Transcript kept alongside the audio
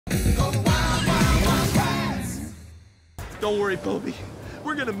Don't worry, Bobby.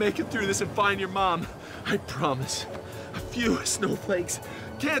 We're gonna make it through this and find your mom. I promise. A few snowflakes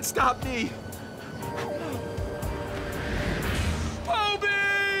can't stop me. Bobby!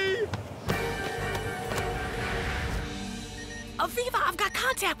 Aviva, I've got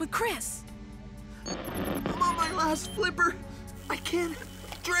contact with Chris. I'm on my last flipper. I can't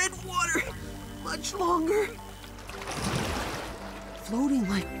tread water much longer. Floating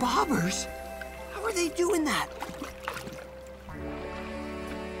like bobbers? How are they doing that?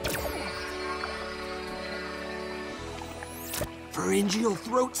 Pharyngeal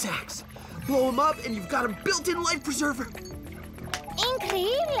throat sacs. Blow them up and you've got a built-in life preserver.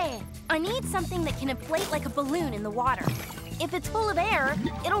 Increíble! I need something that can inflate like a balloon in the water. If it's full of air,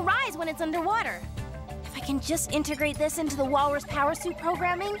 it'll rise when it's underwater. If I can just integrate this into the Walrus Power Suit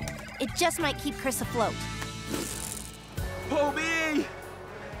programming, it just might keep Chris afloat. Bobby!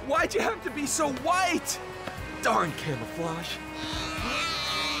 Why'd you have to be so white? Darn camouflage.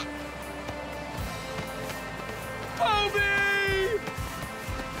 Bobby!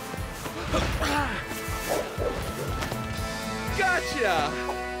 Gotcha!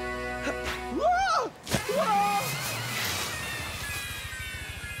 Whoa! Whoa!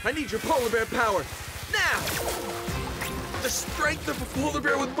 I need your polar bear power, now! The strength of a polar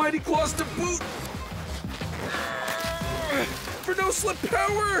bear with mighty claws to boot! For no slip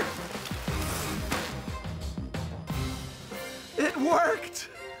power! It worked!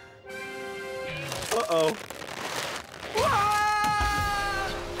 Uh-oh.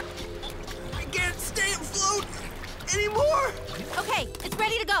 I can't stay afloat anymore! Okay, it's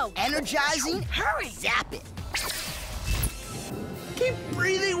ready to go. Energizing? Hurry! Zap it. Keep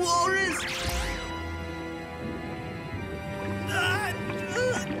breathing, Walrus!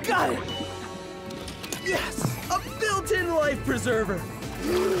 Got it! Yes! A built-in life preserver!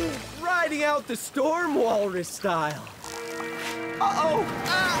 Riding out the storm, Walrus style. Uh-oh!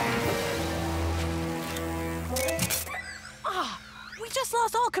 Ah, we just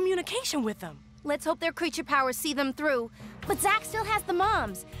lost all communication with them. Let's hope their creature powers see them through. But Zach still has the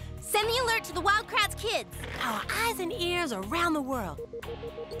moms. Send the alert to the Wild Kratts kids. Our eyes and ears around the world.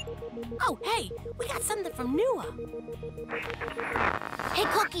 Oh, hey, we got something from Nua. Hey,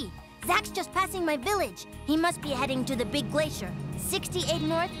 Cookie. Zach's just passing my village. He must be heading to the big glacier. 68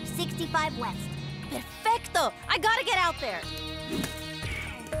 north, 65 west. Perfecto! I gotta get out there.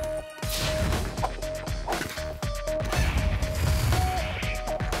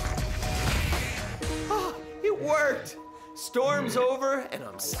 Oh, it worked! Storm's over, and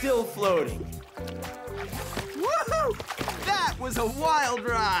I'm still floating. Woohoo! That was a wild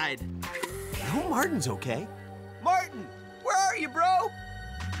ride! I hope Martin's okay. Martin, where are you, bro?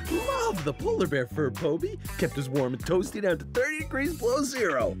 Love the polar bear fur, Bobby. Kept us warm and toasty down to 30 degrees below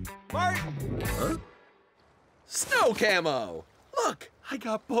zero. Martin! Huh? Snow camo! Look, I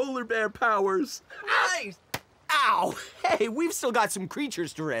got polar bear powers. Nice! Ow! Hey, we've still got some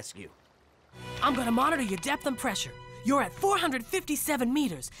creatures to rescue. I'm gonna monitor your depth and pressure. You're at 457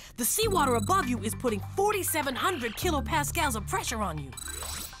 meters. The seawater above you is putting 4,700 kilopascals of pressure on you.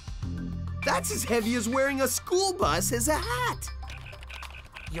 That's as heavy as wearing a school bus as a hat.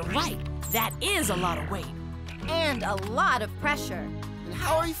 You're right, that is a lot of weight. And a lot of pressure. And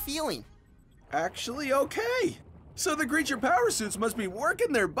how are you feeling? Actually, okay. So the creature power suits must be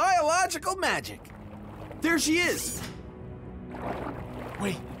working their biological magic. There she is.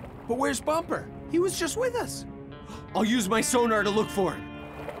 Wait, but where's Bumper? He was just with us. I'll use my sonar to look for him.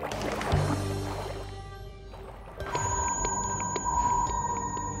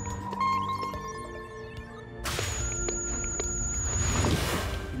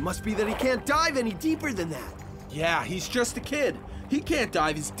 It must be that he can't dive any deeper than that. Yeah, he's just a kid. He can't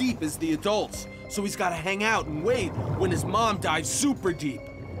dive as deep as the adults, so he's gotta hang out and wait when his mom dives super deep.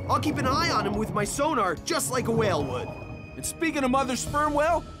 I'll keep an eye on him with my sonar, just like a whale would. And speaking of mother sperm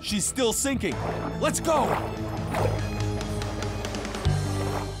whale, she's still sinking. Let's go!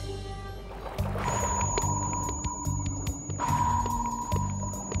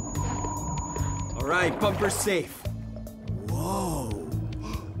 All right, Bumper's safe. Whoa.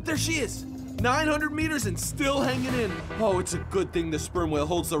 There she is! 900 meters and still hanging in. Oh, it's a good thing the sperm whale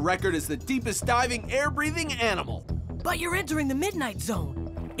holds the record as the deepest diving, air-breathing animal. But you're entering the midnight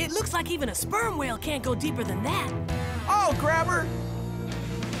zone. It looks like even a sperm whale can't go deeper than that. I'll grab her!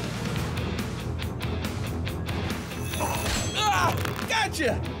 Ah!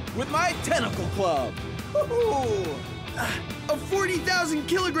 Gotcha! With my tentacle club. Woohoo! A 40,000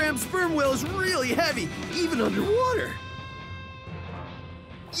 kilogram sperm whale is really heavy, even underwater.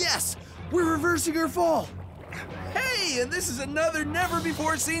 Yes, we're reversing her fall. Hey, and this is another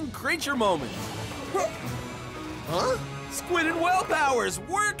never-before-seen creature moment. Huh? Squid and whale powers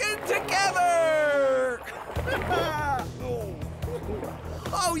working together!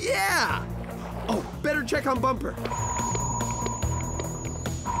 Oh, yeah! Oh, better check on Bumper.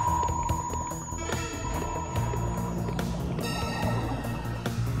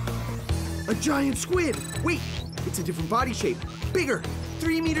 A giant squid! Wait, it's a different body shape. Bigger,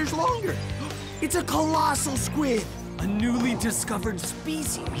 3 meters longer. It's a colossal squid! A newly discovered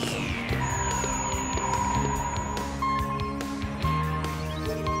species.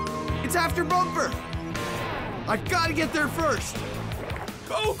 It's after Bumper! I've got to get there first!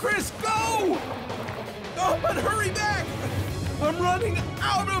 Go, Chris, go! Oh, but hurry back! I'm running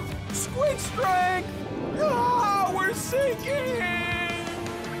out of squid strength! Ah, we're sinking!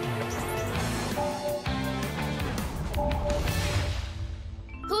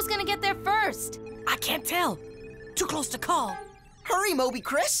 Who's gonna get there first? I can't tell. Too close to call. Hurry, Moby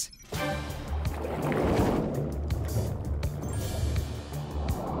Chris.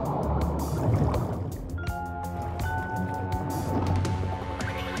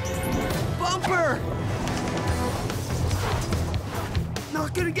 Bumper!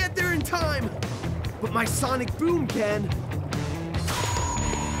 Not gonna get there in time, but my sonic boom can.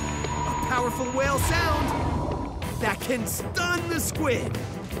 A powerful whale sound that can stun the squid.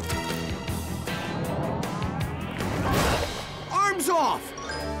 Arms off!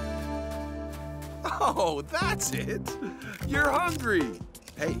 Oh, that's it. You're hungry.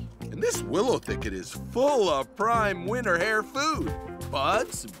 Hey, and this willow thicket is full of prime winter hare food.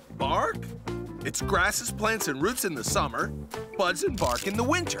 Buds, bark. It's grasses, plants, and roots in the summer, buds and bark in the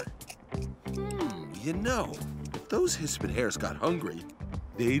winter. You know, if those hispid hares got hungry,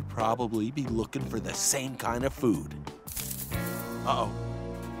 they'd probably be looking for the same kind of food. Uh-oh.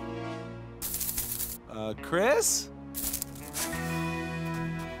 Chris?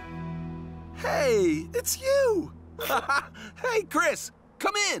 Hey, it's you! Hey, Chris,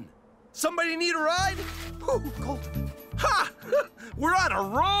 come in! Somebody need a ride? Whew, cold. Ha! We're on a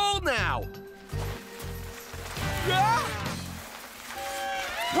roll now! Yeah!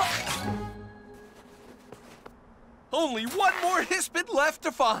 Only one more hispid left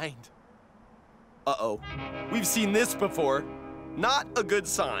to find. Uh-oh. We've seen this before. Not a good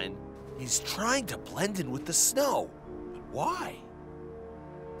sign. He's trying to blend in with the snow. But why?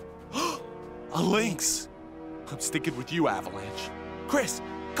 A lynx. I'm sticking with you, Avalanche. Chris,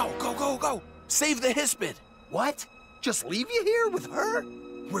 go, go, go, go. Save the hispid. What? Just leave you here with her?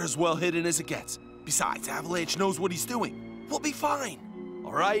 We're as well hidden as it gets. Besides, Avalanche knows what he's doing. We'll be fine.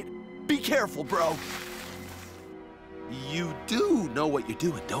 All right? Be careful, bro. You do know what you're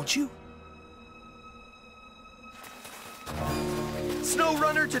doing, don't you? Snow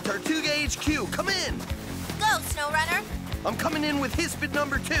Runner to Tortuga HQ, come in! Go, Snow Runner. I'm coming in with hispid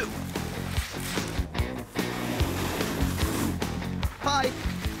number 2. Hi.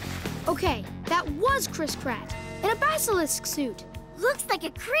 Okay, that was Chris Kratt in a basilisk suit. Looks like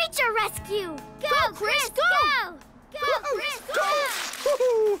a creature rescue. Go, Chris, go! Go, Chris, go!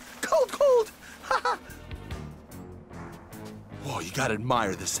 Woo-hoo. Cold, cold! Whoa, you gotta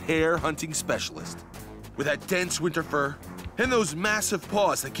admire this hare hunting specialist. With that dense winter fur and those massive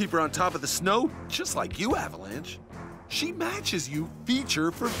paws that keep her on top of the snow, just like you, Avalanche. She matches you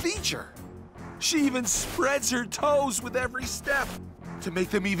feature for feature. She even spreads her toes with every step to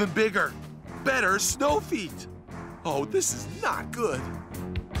make them even bigger, better snow feet. Oh, this is not good.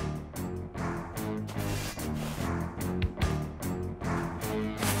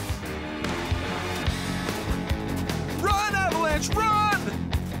 Run, Avalanche, run!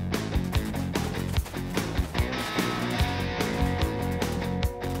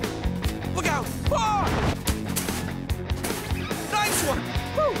 Look out! Ah! Nice one!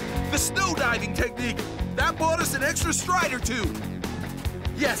 Woo! The snow diving technique. That bought us an extra stride or two.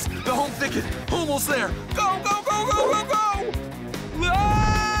 Yes, the home thicket. Almost there. Go, go, go, go, go, go!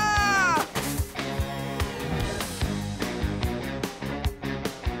 Ah!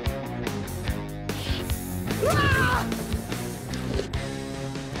 Ah!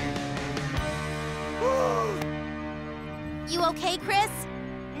 You okay, Chris?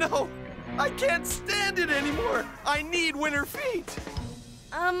 No, I can't stand it anymore. I need winter feet.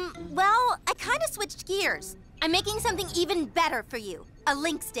 Well, I kind of switched gears. I'm making something even better for you. A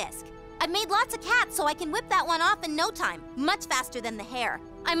lynx disc. I've made lots of cats so I can whip that one off in no time. Much faster than the hare.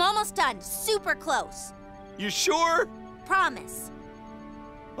 I'm almost done. Super close. You sure? Promise.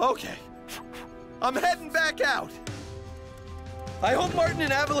 Okay. I'm heading back out. I hope Martin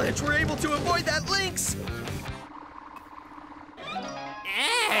and Avalanche were able to avoid that lynx.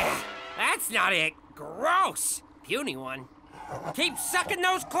 That's not it. Gross. Puny one. Keep sucking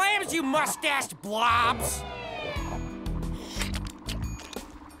those clams, you mustached blobs.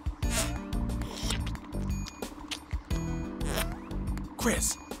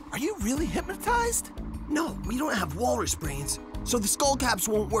 Chris, are you really hypnotized? No, we don't have walrus brains, so the skull caps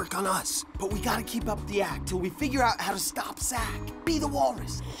won't work on us. But we gotta keep up the act till we figure out how to stop Zack. Be the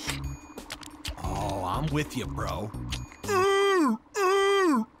walrus. Oh, I'm with you, bro.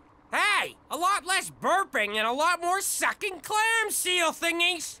 Hey, a lot less burping and a lot more sucking clam seal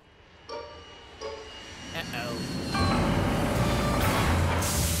thingies. Uh-oh.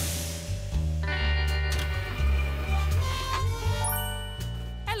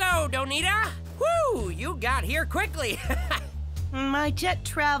 Hello, Donita. Woo, you got here quickly. My jet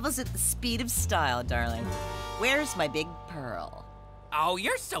travels at the speed of style, darling. Where's my big pearl? Oh,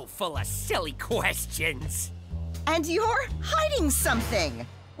 you're so full of silly questions. And you're hiding something.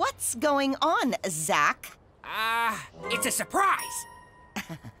 What's going on, Zack? It's a surprise.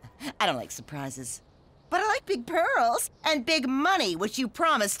 I don't like surprises. But I like big pearls and big money, which you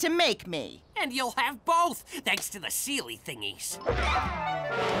promised to make me. And you'll have both, thanks to the Sealy thingies.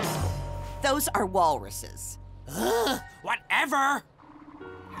 Those are walruses. Ugh, whatever.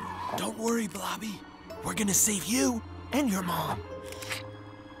 Don't worry, Blobby. We're gonna save you and your mom.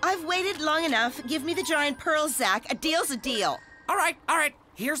 I've waited long enough. Give me the giant pearl, Zack. A deal's a deal. All right.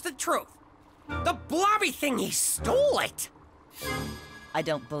 Here's the truth. The blobby thingy stole it. I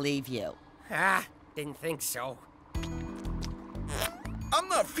don't believe you. Didn't think so. I'm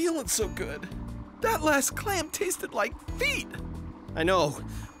not feeling so good. That last clam tasted like feet. I know,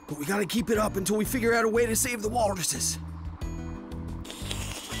 but we gotta keep it up until we figure out a way to save the walruses.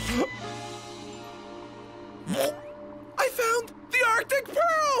 I found the Arctic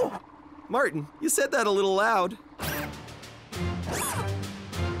Pearl! Martin, you said that a little loud.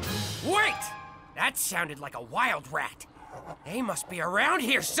 Wait! That sounded like a wild rat. They must be around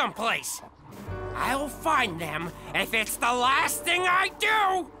here someplace. I'll find them if it's the last thing I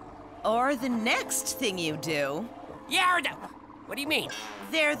do! Or the next thing you do. Yeah, or no. What do you mean?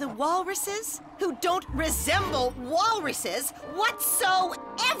 They're the walruses who don't resemble walruses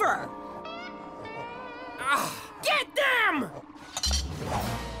whatsoever! Get them!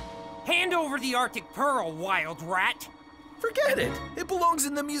 Hand over the Arctic Pearl, wild rat. Forget it. It belongs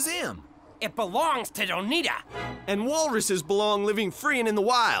in the museum. It belongs to Donita. And walruses belong living free and in the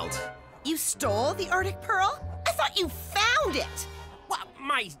wild. You stole the Arctic Pearl? I thought you found it! Well,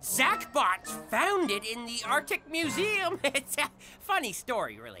 my Zackbots found it in the Arctic Museum. It's a funny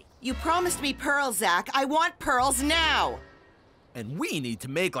story, really. You promised me pearls, Zack. I want pearls now! And we need to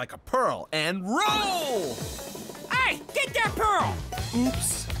make like a pearl and roll! Hey, get that pearl!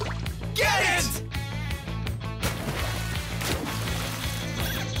 Oops. Get it!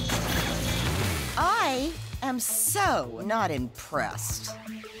 I am so not impressed.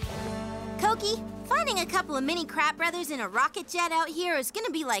 Koki, finding a couple of mini Kratt Brothers in a rocket jet out here is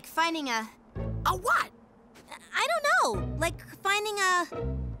gonna be like finding a what? I don't know. Like finding a...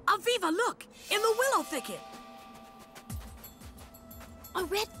 Aviva, look! In the willow thicket! a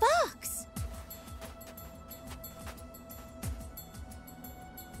red fox.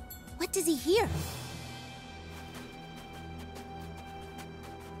 What does he hear?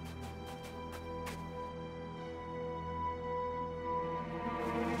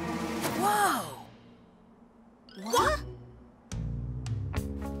 Whoa! What?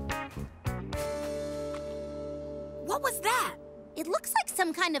 What was that? It looks like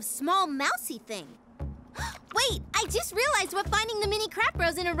some kind of small mousy thing. Wait, I just realized what finding the mini Kratt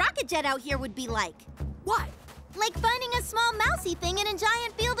Bros in a rocket jet out here would be like. What? Like finding a small mousy thing in a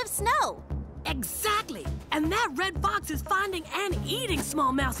giant field of snow. Exactly! And that red fox is finding and eating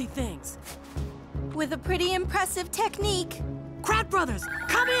small mousy things. With a pretty impressive technique. Kratt Brothers,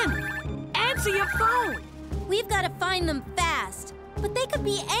 come in! Answer your phone! We've got to find them fast, but they could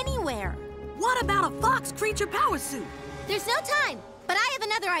be anywhere. What about a fox creature power suit? There's no time, but I have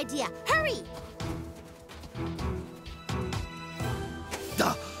another idea. Hurry!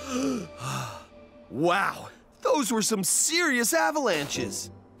 Wow, those were some serious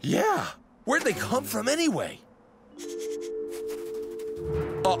avalanches. Yeah, where'd they come from anyway?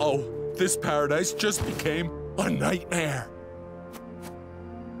 Uh-oh, this paradise just became a nightmare.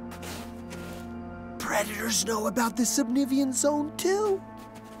 Predators know about the Subnivian zone too.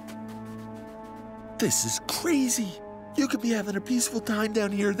 This is crazy. You could be having a peaceful time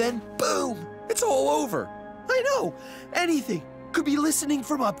down here, then boom, it's all over. I know, anything. Could be listening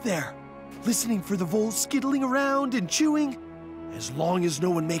from up there. Listening for the voles skittling around and chewing. As long as no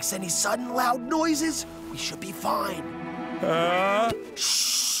one makes any sudden loud noises, we should be fine.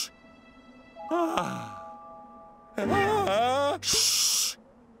 Shh. Shh.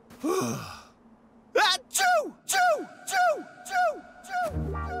 Chew! Chew! Chew! Chew!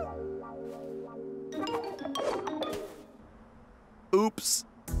 Chew! Oops. Oops.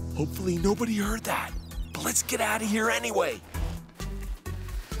 Hopefully nobody heard that. But let's get out of here anyway.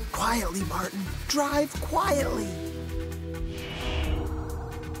 Quietly, Martin. Drive quietly.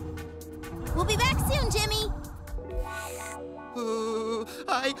 We'll be back soon, Jimmy.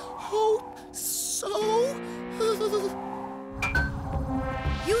 I hope so.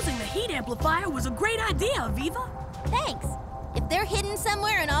 Using the heat amplifier was a great idea, Aviva. Thanks. If they're hidden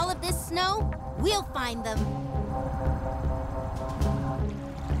somewhere in all of this snow, we'll find them.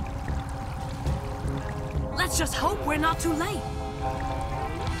 Let's just hope we're not too late.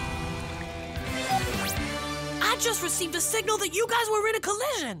 I just received a signal that you guys were in a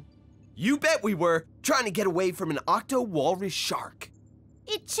collision. You bet we were, trying to get away from an octo-walrus shark.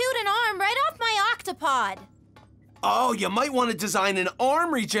 It chewed an arm right off my octopod. Oh, you might want to design an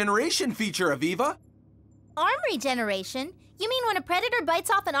arm regeneration feature, Aviva. Arm regeneration? You mean when a predator bites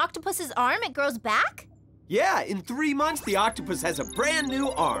off an octopus's arm, it grows back? Yeah, in 3 months, the octopus has a brand new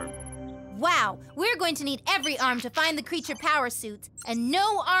arm. Wow, we're going to need every arm to find the creature power suits, and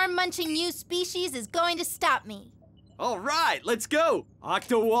no arm-munching new species is going to stop me. All right, let's go.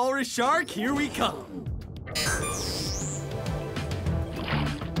 Octo-walrus shark, here we come.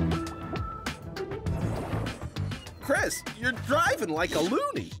 Chris, you're driving like a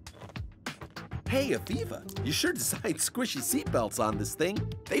loony. Hey, Aviva, you sure designed squishy seatbelts on this thing.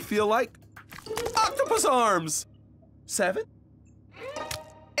 They feel like octopus arms. 7?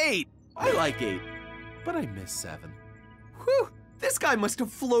 8. I like 8, but I miss 7. Whew, this guy must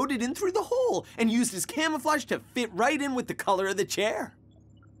have floated in through the hole and used his camouflage to fit right in with the color of the chair.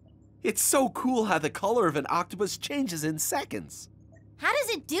 It's so cool how the color of an octopus changes in seconds. How does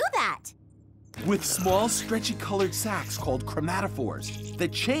it do that? With small, stretchy colored sacs called chromatophores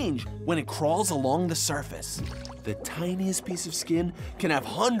that change when it crawls along the surface. The tiniest piece of skin can have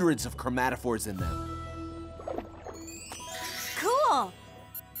hundreds of chromatophores in them. Cool!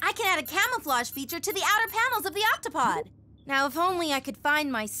 I can add a camouflage feature to the outer panels of the octopod. Now, if only I could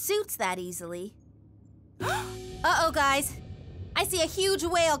find my suits that easily. Uh-oh, guys. I see a huge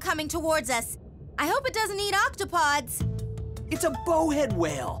whale coming towards us. I hope it doesn't eat octopods. It's a bowhead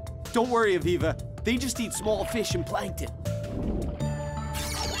whale. Don't worry, Aviva. They just eat small fish and plankton.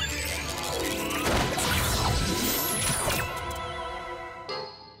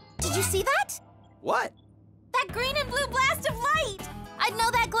 Did you see that? What? That green and blue blast of light! I'd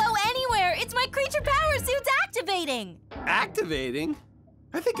know that glow anywhere. It's my creature power suits activating. Activating?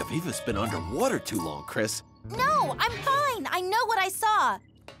 I think Aviva's been underwater too long, Chris. No, I'm fine. I know what I saw.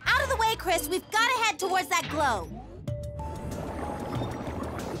 Out of the way, Chris. We've got to head towards that glow.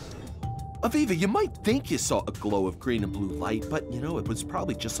 Aviva, you might think you saw a glow of green and blue light, but, you know, it was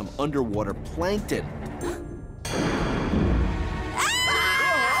probably just some underwater plankton.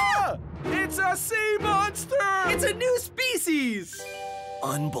 Ah! It's a sea monster! It's a new species!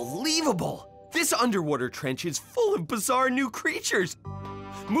 Unbelievable! This underwater trench is full of bizarre new creatures.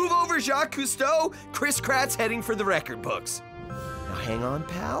 Move over, Jacques Cousteau. Chris Kratt's heading for the record books. Now hang on,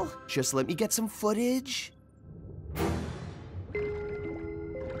 pal. Just let me get some footage.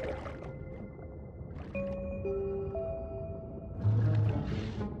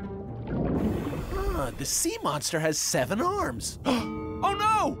 The sea monster has 7 arms. Oh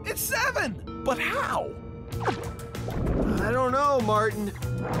no, it's 7! But how? I don't know, Martin,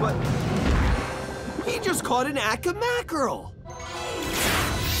 but he just caught an Akka mackerel.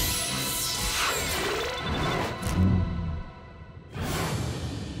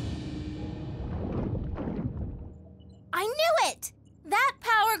 I knew it! That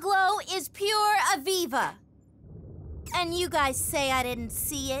power glow is pure Aviva. And you guys say I didn't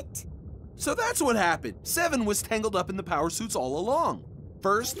see it? So that's what happened. 7 was tangled up in the power suits all along.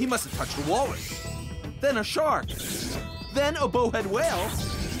 First, he must have touched a walrus, then a shark, then a bowhead whale,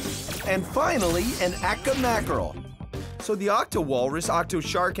 and finally, an Akka mackerel. So the octo-walrus,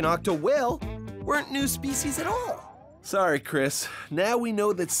 octo-shark, and octo-whale weren't new species at all. Sorry, Chris. Now we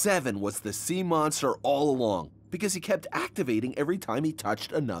know that 7 was the sea monster all along because he kept activating every time he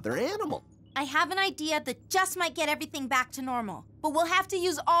touched another animal. I have an idea that just might get everything back to normal, but we'll have to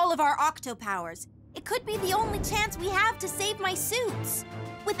use all of our octo powers. It could be the only chance we have to save my suits.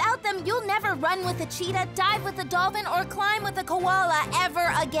 Without them, you'll never run with a cheetah, dive with a dolphin, or climb with a koala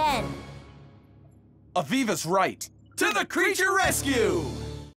ever again. Aviva's right. To the creature rescue!